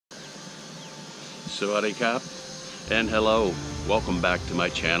Sawadee Kap and hello, welcome back to my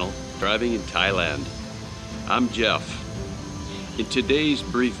channel, Driving in Thailand. I'm Jeff. In today's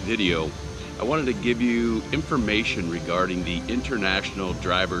brief video, I wanted to give you information regarding the International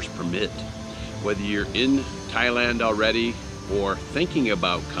Driver's Permit. Whether you're in Thailand already or thinking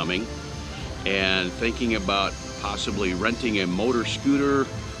about coming and thinking about possibly renting a motor scooter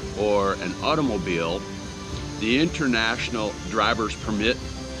or an automobile, the International Driver's Permit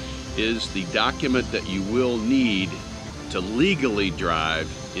is the document that you will need to legally drive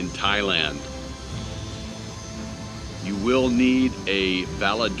in Thailand. You will need a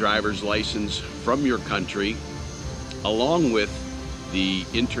valid driver's license from your country, along with the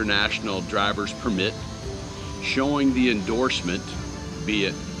International Driver's Permit, showing the endorsement, be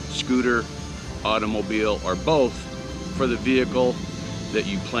it scooter, automobile, or both, for the vehicle that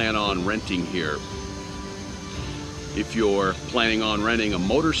you plan on renting here. If you're planning on renting a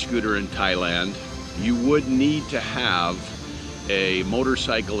motor scooter in Thailand, you would need to have a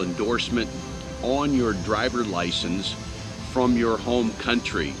motorcycle endorsement on your driver license from your home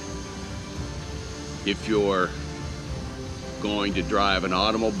country. If you're going to drive an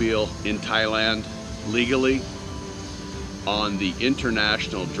automobile in Thailand legally on the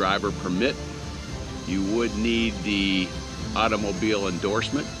International Driver Permit, you would need the automobile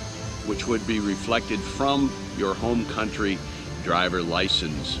endorsement, which would be reflected from your home country driver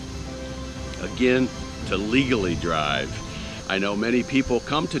license. Again, to legally drive. I know many people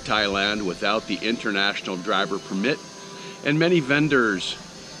come to Thailand without the International Driver Permit, and many vendors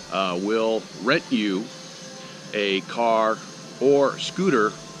will rent you a car or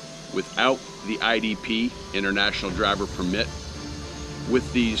scooter without the IDP, International Driver Permit,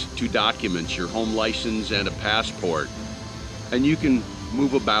 with these two documents, your home license and a passport. And you can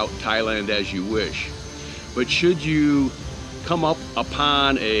move about Thailand as you wish. But should you come up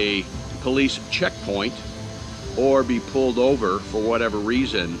upon a police checkpoint or be pulled over for whatever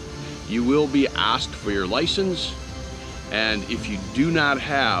reason, you will be asked for your license, and if you do not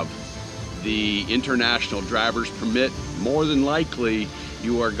have the International Driver's Permit, more than likely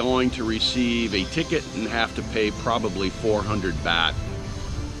you are going to receive a ticket and have to pay probably 400 baht.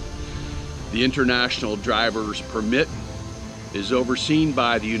 The International Driver's Permit is overseen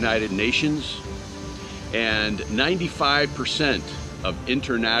by the United Nations, and 95% of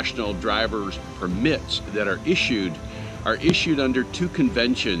international driver's permits that are issued under two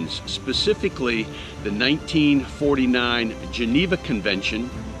conventions, specifically the 1949 Geneva Convention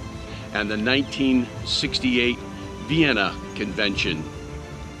and the 1968 Vienna Convention.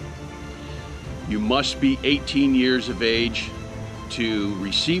 You must be 18 years of age to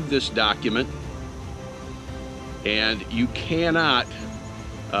receive this document, and you cannot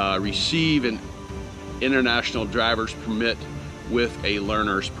receive an International Driver's Permit with a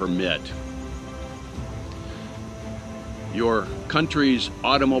learner's permit. Your country's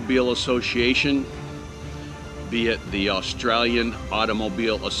automobile association, be it the Australian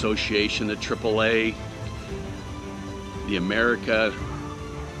Automobile Association, the AAA, the American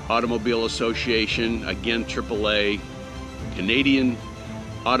Automobile Association, again AAA, Canadian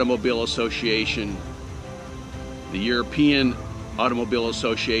Automobile Association, the European Automobile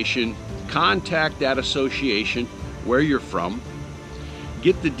Association, contact that association where you're from,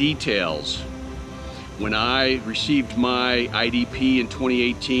 get the details. When I received my IDP in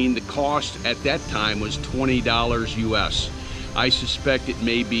 2018, the cost at that time was $20 US. I suspect it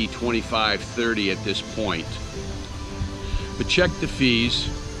may be $25, $30 at this point. But check the fees,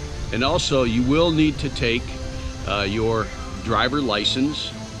 and also you will need to take your driver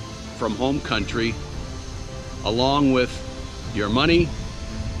license from home country along with your money.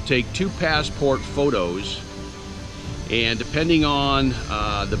 Take 2 passport photos, and depending on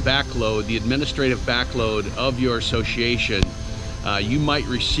the backload, the administrative backload of your association, you might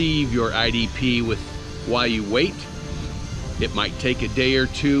receive your IDP while you wait. It might take a day or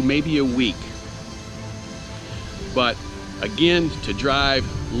two, maybe a week. But again, to drive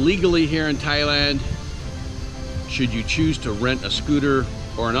legally here in Thailand, should you choose to rent a scooter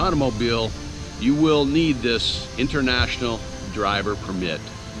or an automobile, you will need this International Driver Permit.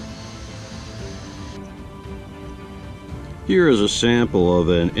 Here is a sample of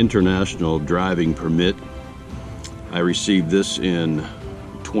an international driving permit. I received this in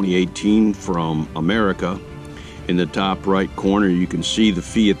 2018 from America. In the top right corner, you can see the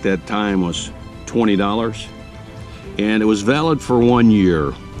fee at that time was $20, and it was valid for 1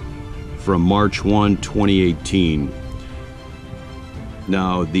 year from March 1, 2018.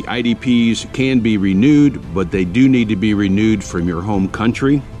 Now, the IDPs can be renewed, but they do need to be renewed from your home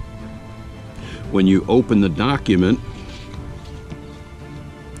country. When you open the document,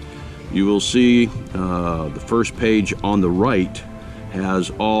 you will see the first page on the right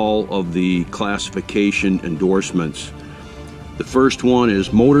has all of the classification endorsements. The first one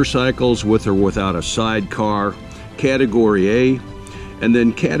is motorcycles with or without a sidecar, Category A, and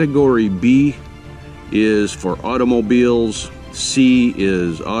then Category B is for automobiles, C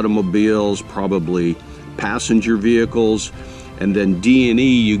is automobiles, probably passenger vehicles, and then D and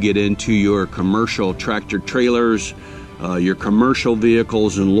E you get into your commercial tractor trailers, your commercial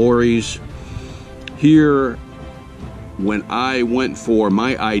vehicles and lorries. Here, when I went for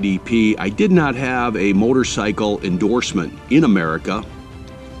my IDP, I did not have a motorcycle endorsement in America,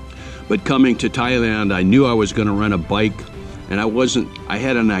 but coming to Thailand, I knew I was going to rent a bike, and I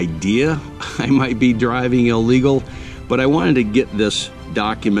had an idea I might be driving illegal, but I wanted to get this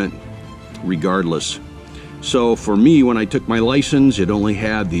document regardless. So for me, when I took my license, it only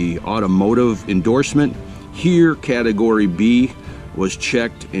had the automotive endorsement. Here, Category B was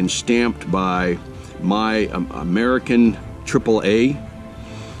checked and stamped by my American AAA.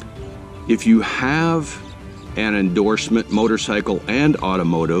 If you have an endorsement, motorcycle and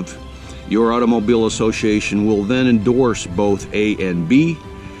automotive, your automobile association will then endorse both A and B,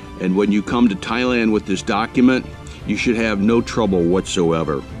 and when you come to Thailand with this document, you should have no trouble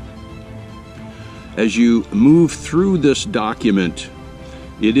whatsoever. As you move through this document,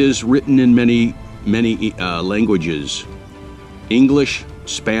 it is written in many languages: English,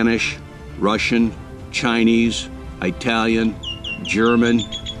 Spanish, Russian, Chinese, Italian, German,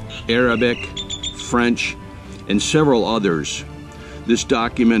 Arabic, French, and several others. This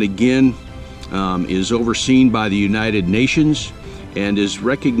document again is overseen by the United Nations and is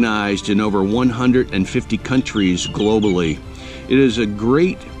recognized in over 150 countries globally. It is a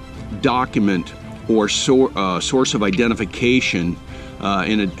great document or source of identification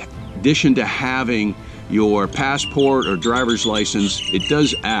in addition to having your passport or driver's license. It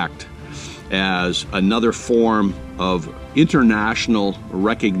does act as another form of international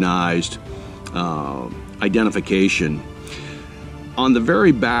recognized identification. On the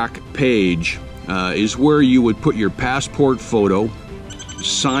very back page is where you would put your passport photo,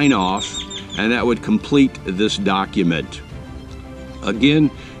 sign off, and that would complete this document. Again,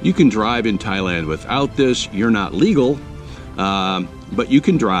 you can drive in Thailand without this. You're not legal, but you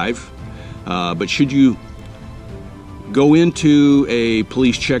can drive. But should you go into a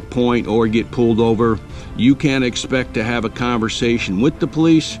police checkpoint or get pulled over, you can expect to have a conversation with the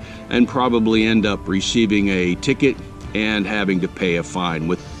police and probably end up receiving a ticket and having to pay a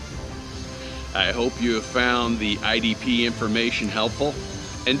fine. I hope you have found the IDP information helpful,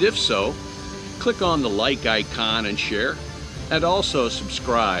 and if so, click on the like icon and share, and also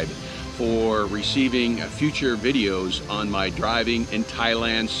subscribe for receiving future videos on my Driving in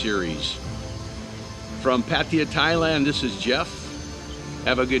Thailand series. From Pattaya, Thailand, this is Jeff.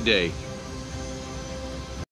 Have a good day.